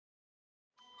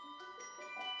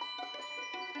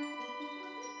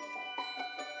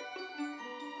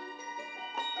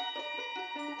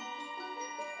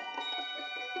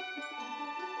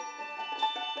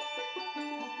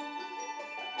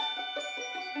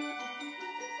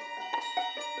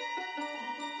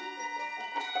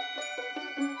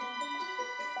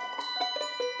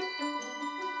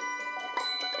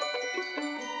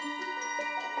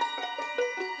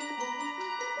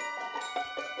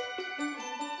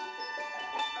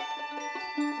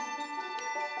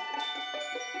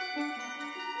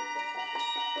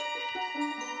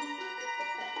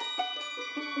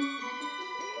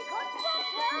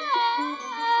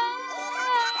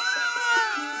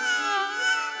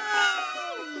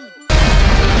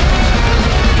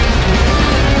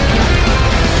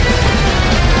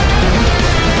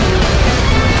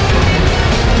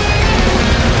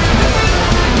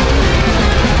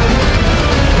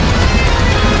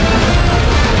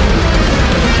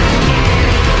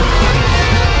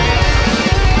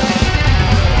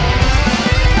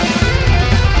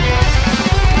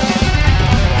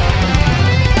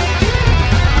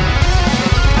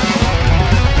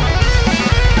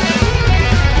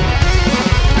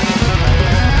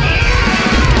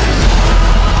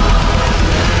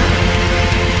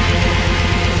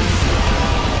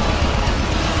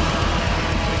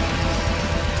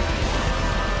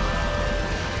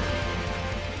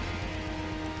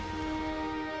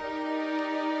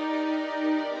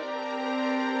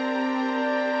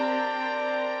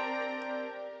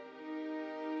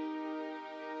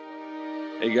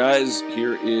Hey guys,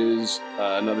 here is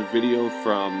another video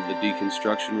from the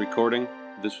Deconstruction recording.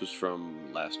 This was from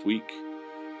last week.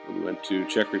 We went to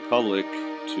Czech Republic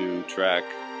to track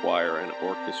choir and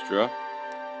orchestra.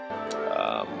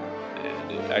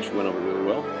 And it actually went over really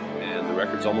well, and the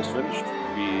record's almost finished.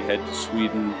 We head to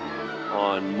Sweden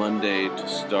on Monday to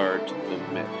start the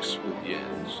mix with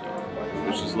Yen, so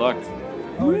wish us luck.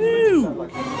 Woo!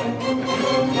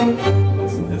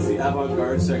 That's the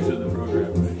avant-garde section of the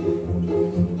program, right?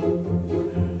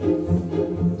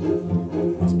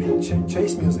 Must be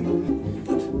chase music.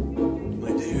 But,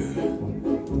 my dear,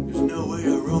 there's no way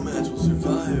our romance will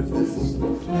survive this.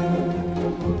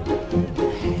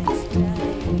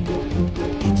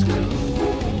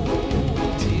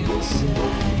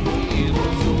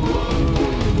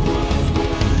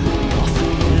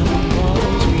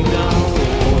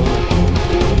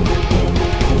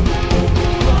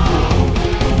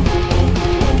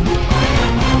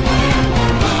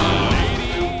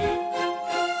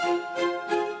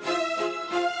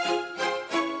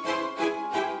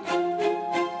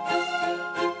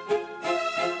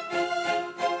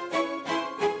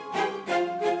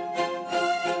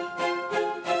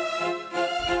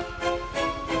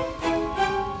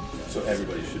 So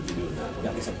everybody should be doing that.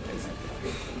 Yeah, exactly.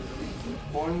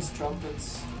 Horns,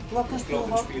 trumpets,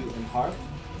 glockenspiel and harp.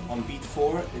 On beat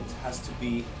 4 it has to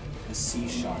be a C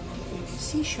sharp.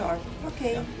 C sharp,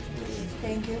 OK.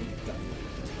 Thank you.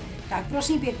 Tak,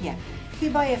 prosím pěkně.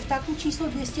 Chyba je v taktu číslo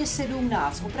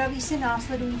 217. Opraví se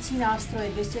následující nástroje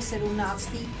 217.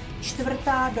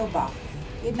 Čtvrtá doba.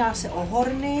 Jedná se o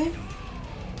horny,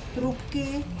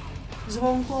 trubky,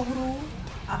 zvonkohru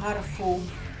a harfu.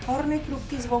 Horny,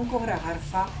 trubky, zvonkohra,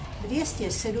 harfa.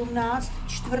 217.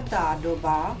 Čtvrtá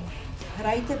doba.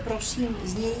 Hrajte prosím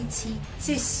znějící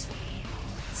cis.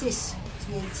 Cis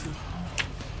znějící.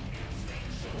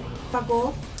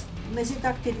 Fagot. Mezi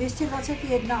takty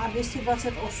 221 a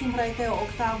 228 hrajte o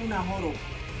oktávu nahoru.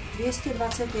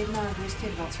 221 a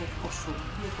 228.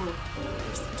 Děkuji.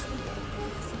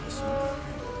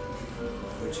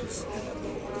 Which is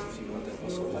if you want that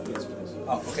also happens.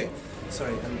 Oh, okay.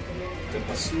 Sorry, and the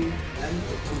bassoon and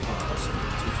the tuba also.